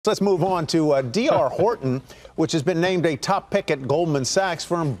Let's move on to D.R. Horton, which has been named a top pick at Goldman Sachs,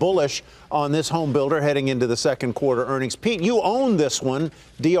 firm bullish on this home builder heading into the second quarter earnings. Pete, you own this one,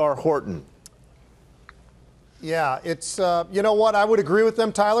 D.R. Horton. Yeah, it's, you know what, I would agree with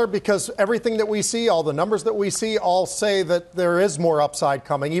them, Tyler, because everything that we see, all the numbers that we see, all say that there is more upside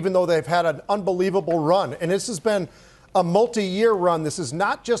coming, even though they've had an unbelievable run. And this has been a multi-year run. This is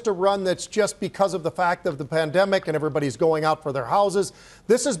not just a run that's just because of the fact of the pandemic and everybody's going out for their houses.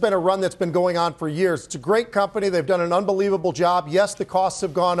 This has been a run that's been going on for years. It's a great company. They've done an unbelievable job. Yes, the costs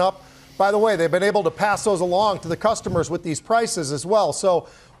have gone up. By the way, they've been able to pass those along to the customers with these prices as well. So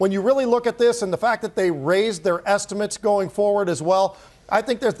when you really look at this and the fact that they raised their estimates going forward as well, I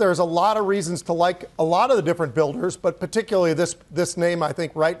think that there's a lot of reasons to like a lot of the different builders, but particularly this name, I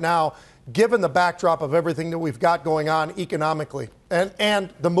think right now, given the backdrop of everything that we've got going on economically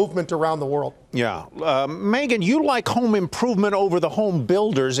and the movement around the world. Yeah. Megan, you like home improvement over the home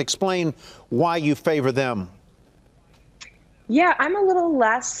builders. Explain why you favor them. Yeah, I'm a little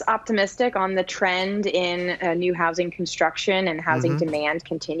less optimistic on the trend in new housing construction and housing demand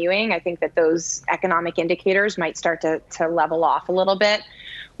continuing. I think that those economic indicators might start to level off a little bit,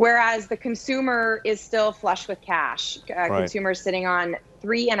 whereas the consumer is still flush with cash. Consumers sitting on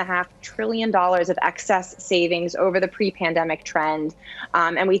 $3.5 trillion of excess savings over the pre-pandemic trend.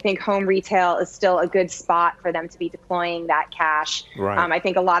 And we think home retail is still a good spot for them to be deploying that cash. I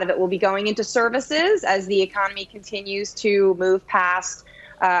think a lot of it will be going into services as the economy continues to move past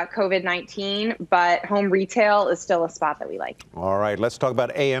COVID-19, but home retail is still a spot that we like. All right, let's talk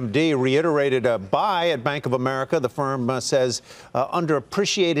about AMD. Reiterated a buy at Bank of America. The firm says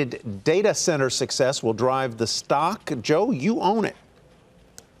underappreciated data center success will drive the stock. Joe, you own it.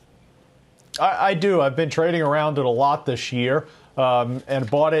 I do. I've been trading around it a lot this year and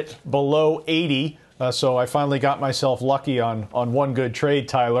bought it below 80. So I finally got myself lucky on one good trade,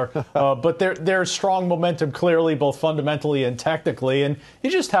 Tyler. But there's strong momentum, clearly, both fundamentally and technically. And you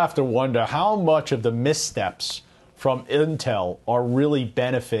just have to wonder how much of the missteps from Intel are really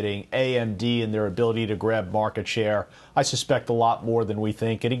benefiting AMD and their ability to grab market share. I suspect a lot more than we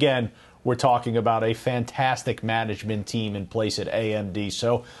think. And again, we're talking about a fantastic management team in place at AMD.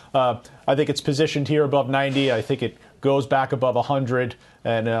 So I think it's positioned here above 90. I think it goes back above 100.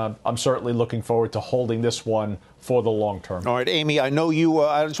 And I'm certainly looking forward to holding this one for the long term. All right, Amy, I know you,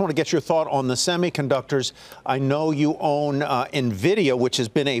 I just want to get your thought on the semiconductors. I know you own NVIDIA, which has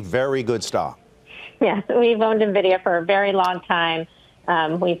been a very good stock. Yes, we've owned NVIDIA for a very long time.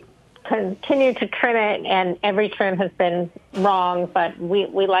 We've continued to trim it, and every trim has been wrong, but we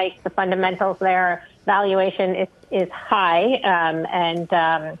like the fundamentals there. Valuation is high, and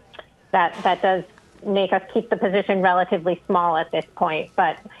that does make us keep the position relatively small at this point.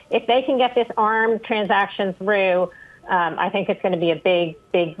 But if they can get this ARM transaction through, I think it's going to be a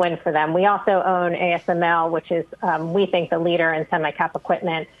big win for them. We also own ASML, which is, we think, the leader in semi-cap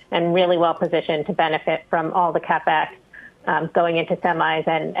equipment and really well positioned to benefit from all the CapEx going into semis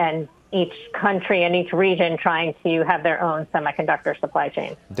and each country and each region trying to have their own semiconductor supply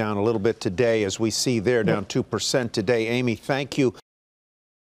chain. Down a little bit today, as we see there, down 2% today. Amy, thank you.